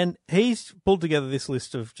 And he's pulled together this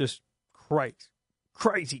list of just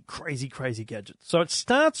crazy, crazy, crazy gadget. So it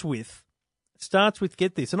starts with,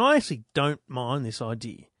 get this, and I actually don't mind this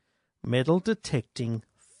idea, metal detecting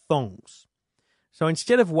thongs. So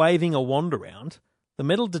instead of waving a wand around, the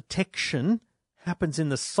metal detection happens in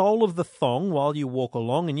the sole of the thong while you walk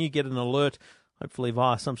along, and you get an alert, hopefully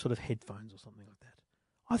via some sort of headphones or something like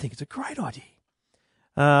that. I think it's a great idea.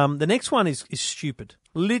 The next one is stupid.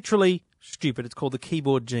 Literally stupid. It's called the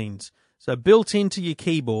keyboard jeans. So built into your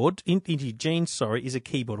keyboard, into your jeans, is a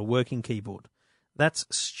keyboard, a working keyboard. That's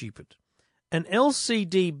stupid. An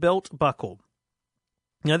LCD belt buckle.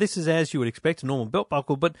 Now, this is as you would expect, a normal belt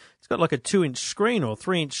buckle, but it's got like a 2-inch screen or a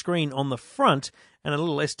 3-inch screen on the front and a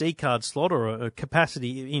little SD card slot or a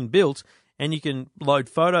capacity inbuilt, and you can load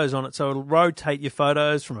photos on it, so it'll rotate your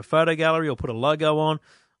photos from a photo gallery or put a logo on.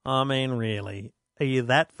 I mean, really, are you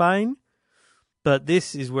that vain? But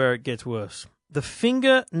this is where it gets worse. The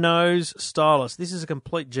finger nose stylus. This is a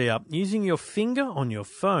complete G-up. Using your finger on your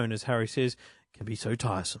phone, as Harry says, can be so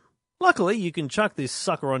tiresome. Luckily, you can chuck this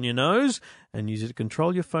sucker on your nose and use it to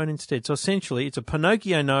control your phone instead. So essentially, it's a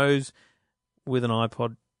Pinocchio nose with an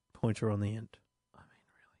iPod pointer on the end. I mean,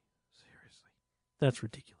 really? Seriously? That's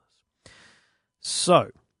ridiculous.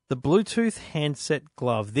 So, the Bluetooth handset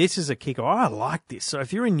glove. This is a kicker. I like this. So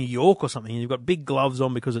if you're in New York or something and you've got big gloves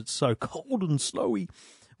on because it's so cold and snowy,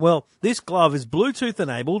 well, this glove is Bluetooth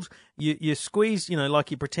enabled. You squeeze, like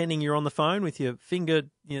you're pretending you're on the phone with your finger,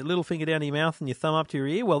 your little finger down to your mouth and your thumb up to your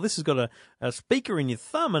ear. Well, this has got a speaker in your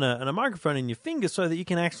thumb and a microphone in your finger so that you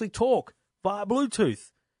can actually talk via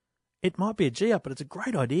Bluetooth. It might be a G-up, but it's a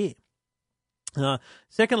great idea.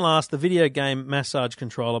 Second last, the video game massage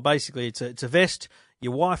controller. Basically, it's a vest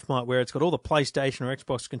your wife might wear. It's got all the PlayStation or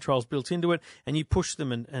Xbox controls built into it, and you push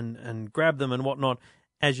them and grab them and whatnot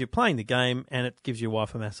as you're playing the game, and it gives your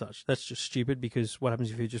wife a massage. That's just stupid, because what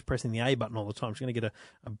happens if you're just pressing the A button all the time? She's going to get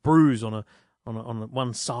a bruise on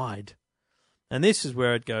one side. And this is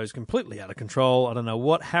where it goes completely out of control. I don't know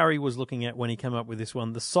what Harry was looking at when he came up with this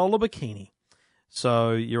one. The solar bikini.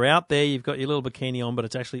 So you're out there, you've got your little bikini on, but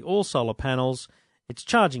it's actually all solar panels. It's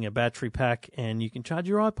charging a battery pack, and you can charge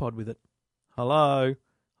your iPod with it. Hello?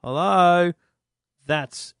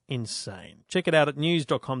 That's insane. Check it out at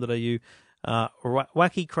news.com.au.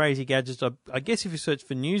 Wacky crazy gadgets. I guess if you search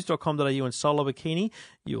for news.com.au and solar bikini,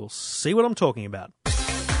 you'll see what I'm talking about.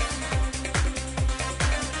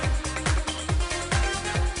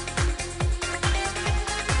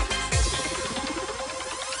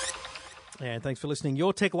 And thanks for listening.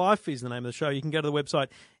 Your Tech Life is the name of the show. You can go to the website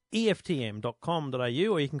eftm.com.au,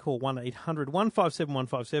 or you can call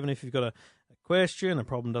 1-800-157-157 if you've got a question, a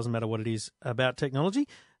problem, doesn't matter what it is about technology.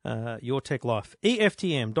 Your Tech Life,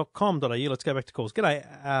 eftm.com.au. Let's go back to calls. G'day,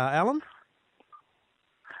 Alan.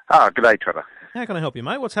 G'day, Trevor. How can I help you,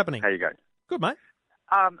 mate? What's happening? How you going? Good, mate.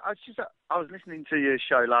 I was listening to your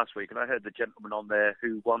show last week, and I heard the gentleman on there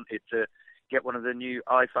who wanted to get one of the new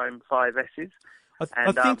iPhone 5S's.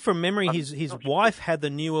 I think from memory, his wife had the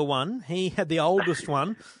newer one. He had the oldest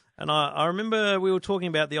one. And I remember we were talking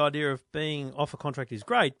about the idea of being off a contract is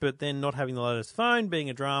great, but then not having the latest phone, being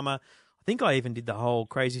a drama. I think I even did the whole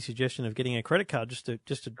crazy suggestion of getting a credit card just to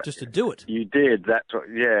do it. You did. That's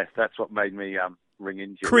what made me ring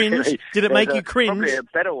into you. Cringe? Really. Did it make you cringe? Probably a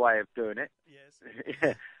better way of doing it. Yes.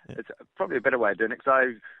 Yeah, it's probably a better way of doing it.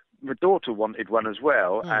 So my daughter wanted one as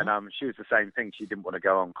well, and she was the same thing. She didn't want to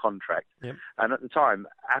go on contract. Yep. And at the time,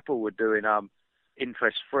 Apple were doing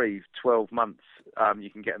interest-free 12 months.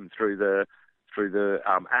 You can get them through the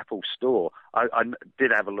Apple Store. I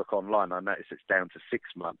did have a look online. I noticed it's down to 6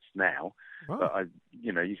 months now. Right. But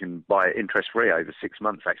you can buy it interest-free over 6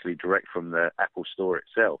 months, actually, direct from the Apple Store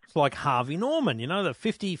itself. It's like Harvey Norman, the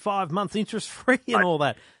 55 months interest-free and all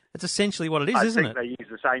that. It's essentially what it is, isn't it? I think they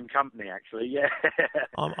use the same company, actually, yeah.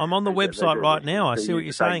 I'm on the website right now. I see what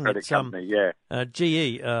you're saying. It's company, yeah.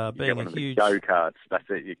 GE being a huge... Go cards, that's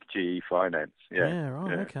it, your GE Finance. Yeah,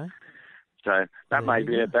 right, okay. So that may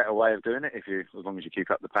be a better way of doing it, as long as you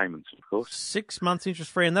keep up the payments, of course. 6 months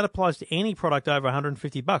interest-free, and that applies to any product over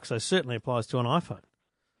 $150, so certainly applies to an iPhone.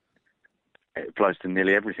 It applies to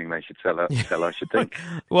nearly everything they should sell, I should think.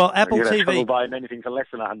 Well, Apple TV... Trouble buying anything for less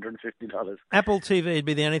than $150. Apple TV would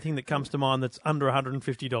be the only thing that comes to mind that's under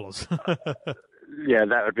 $150. Yeah,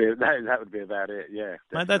 that would be about it, yeah.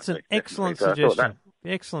 Mate, that's an excellent suggestion.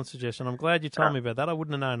 Excellent suggestion. I'm glad you told me about that. I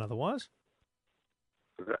wouldn't have known otherwise.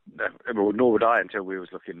 Well, nor would I until we was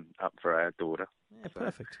looking up for our daughter. Yeah,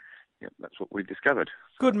 perfect. Yeah, that's what we discovered.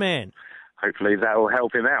 Good man. Hopefully that will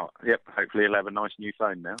help him out. Yep, hopefully he'll have a nice new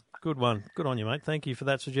phone now. Good one. Good on you, mate. Thank you for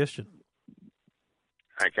that suggestion.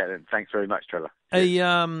 Okay, then. Thanks very much, Trevor.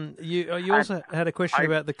 You also had a question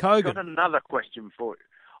about the Kogan. I've got another question for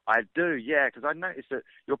you. I do, yeah, because I noticed that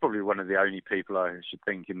you're probably one of the only people I should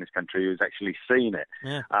think in this country who's actually seen it.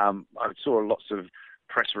 Yeah. I saw lots of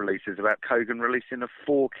press releases about Kogan releasing a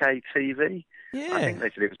 4K TV. Yeah. I think they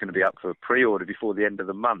said it was going to be up for pre-order before the end of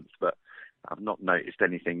the month, but I've not noticed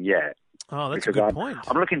anything yet. Oh, that's because a good point.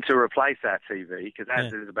 I'm looking to replace our TV because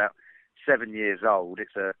ours is about 7 years old.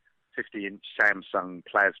 It's a 50-inch Samsung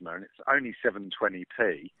Plasma, and it's only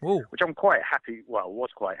 720p, Ooh. which I'm quite happy. Well,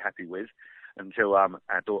 was quite happy with until our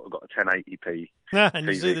daughter got a 1080p And TV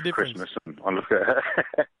you see the for difference. Christmas, and I look at her.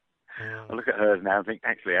 I look at hers now and think,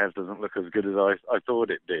 actually, ours doesn't look as good as I thought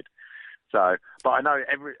it did. So, but I know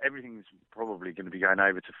everything's probably going to be going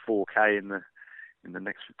over to 4K in the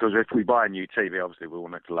next, because if we buy a new TV, obviously we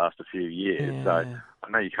want it to last a few years. Yeah. So I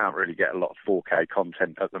know you can't really get a lot of 4K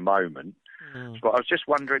content at the moment. But I was just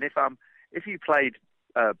wondering if you played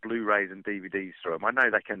Blu-rays and DVDs through them, I know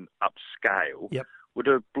they can upscale. Yep. Would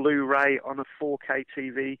a Blu-ray on a 4K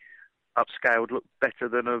TV upscaled look better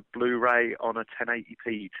than a Blu-ray on a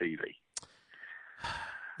 1080p TV?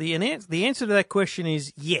 The answer to that question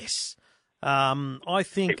is yes. I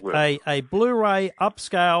think It will. a Blu-ray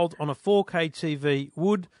upscaled on a 4K TV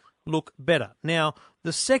would look better. Now,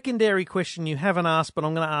 the secondary question you haven't asked, but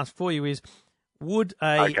I'm going to ask for you is, would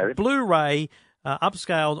a Blu-ray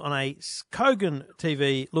upscaled on a Kogan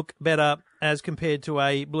TV look better as compared to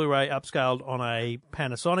a Blu-ray upscaled on a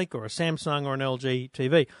Panasonic or a Samsung or an LG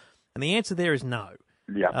TV? And the answer there is no.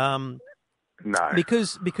 Yeah. No.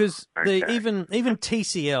 Because even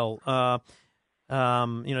TCL,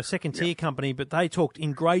 second tier company, but they talked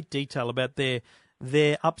in great detail about their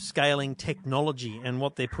upscaling technology and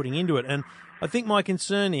what they're putting into it. And I think my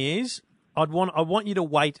concern is I want you to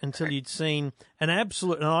wait until you'd seen an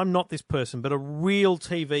absolute, and I'm not this person, but a real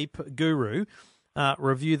TV guru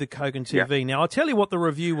review the Kogan TV. Yeah. Now, I'll tell you what the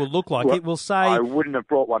review will look like. Well, it will say... I wouldn't have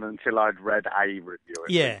brought one until I'd read a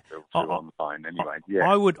review. Online anyway. Yeah.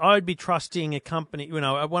 I would be trusting a company,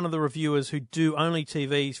 one of the reviewers who do only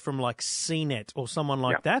TVs from like CNET or someone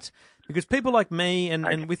like that, because people like me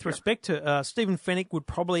and with respect to Stephen Fennick would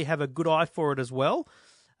probably have a good eye for it as well.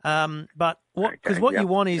 But what you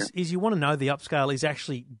want is you want to know the upscale is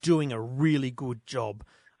actually doing a really good job.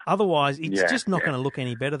 Otherwise, it's just not going to look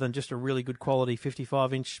any better than just a really good quality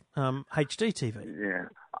 55-inch HD TV. Yeah.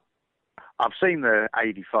 I've seen the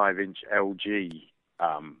 85-inch LG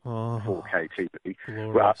 4K TV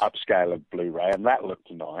upscale of Blu-ray, and that looked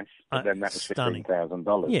nice. But then that was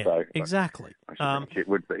 $15,000. Yeah, so exactly. I think it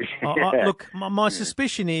would be. Look, my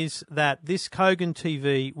suspicion is that this Kogan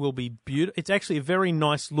TV will be beautiful. It's actually a very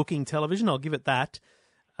nice-looking television. I'll give it that.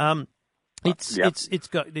 It's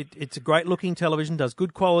a great looking television, does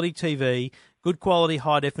good quality TV, good quality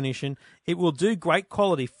high definition. It will do great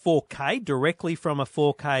quality 4K directly from a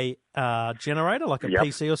 4K generator, like a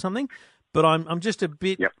PC or something. But I'm just a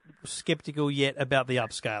bit skeptical yet about the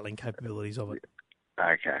upscaling capabilities of it.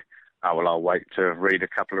 Okay. Oh, well, I'll wait to read a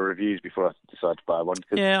couple of reviews before I decide to buy one.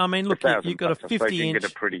 Yeah, I mean, look, you've got a 50-inch. Get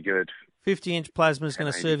a pretty good 50-inch plasma is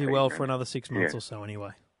going to serve you well for another 6 months or so, anyway.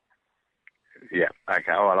 Yeah.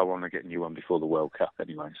 Okay. Oh, well, I want to get a new one before the World Cup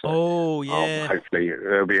anyway. So hopefully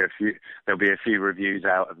there'll be a few reviews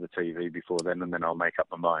out of the TV before then, and then I'll make up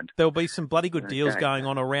my mind. There'll be some bloody good deals going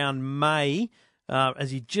on around May.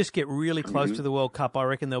 As you just get really close to the World Cup, I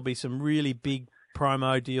reckon there'll be some really big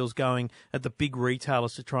promo deals going at the big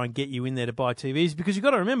retailers to try and get you in there to buy TVs, because you've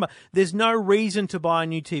got to remember, there's no reason to buy a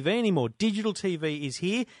new TV anymore. Digital TV is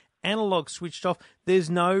here, analog switched off. There's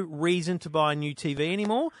no reason to buy a new TV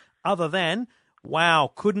anymore other than,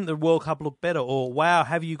 wow, couldn't the World Cup look better? Or, wow,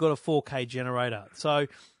 have you got a 4K generator? So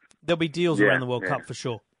there'll be deals around the World Cup for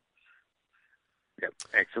sure. Yep,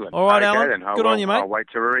 excellent. All right, Alan, then. good on you, mate. I'll wait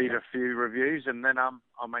to read a few reviews, and then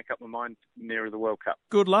I'll make up my mind nearer the World Cup.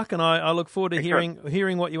 Good luck, and I look forward to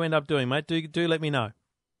hearing what you end up doing, mate. Do let me know.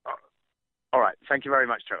 All right. Thank you very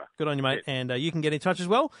much, Trevor. Good on you, mate. Cheers. And you can get in touch as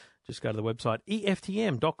well. Just go to the website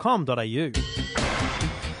eftm.com.au.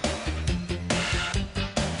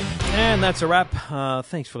 And that's a wrap.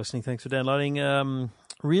 Thanks for listening. Thanks for downloading.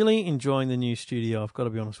 Really enjoying the new studio, I've got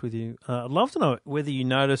to be honest with you. I'd love to know whether you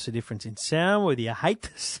notice a difference in sound, whether you hate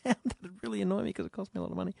the sound. That would really annoy me because it costs me a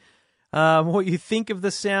lot of money. What you think of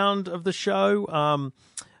the sound of the show.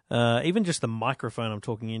 Even just the microphone I'm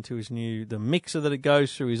talking into is new. The mixer that it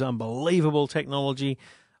goes through is unbelievable technology.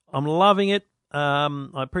 I'm loving it. I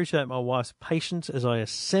appreciate my wife's patience as I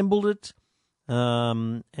assembled it.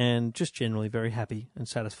 And just generally very happy and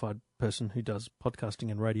satisfied person who does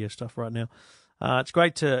podcasting and radio stuff right now. It's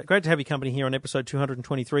great to have your company here on episode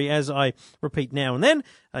 223. As I repeat now and then,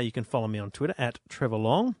 you can follow me on Twitter at Trevor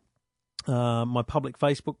Long. My public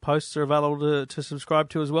Facebook posts are available to subscribe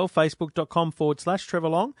to as well, facebook.com/Trevor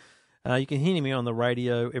Long. You can hear me on the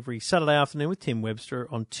radio every Saturday afternoon with Tim Webster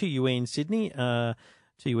on 2UE in Sydney.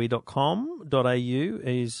 2ue.com.au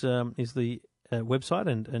is the website,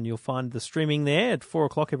 and you'll find the streaming there at 4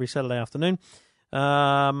 o'clock every Saturday afternoon.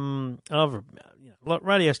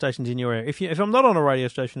 Radio stations in your area. If I'm not on a radio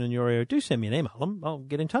station in your area, do send me an email. I'll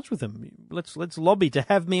get in touch with them. Let's lobby to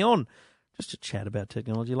have me on, just to chat about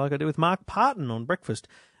technology like I do with Mark Parton on Breakfast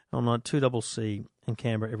on 2CC in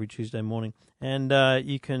Canberra every Tuesday morning. And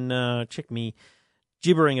you can check me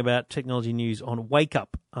gibbering about technology news on Wake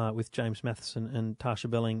Up with James Matheson and Tasha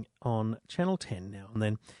Belling on Channel 10 now and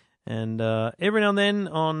then. And every now and then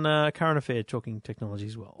on Current Affair, talking technology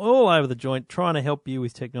as well. All over the joint, trying to help you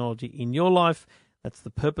with technology in your life. That's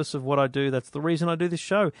the purpose of what I do. That's the reason I do this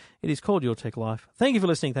show. It is called Your Tech Life. Thank you for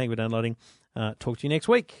listening. Thank you for downloading. Talk to you next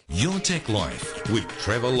week. Your Tech Life with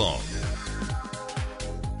Trevor Long.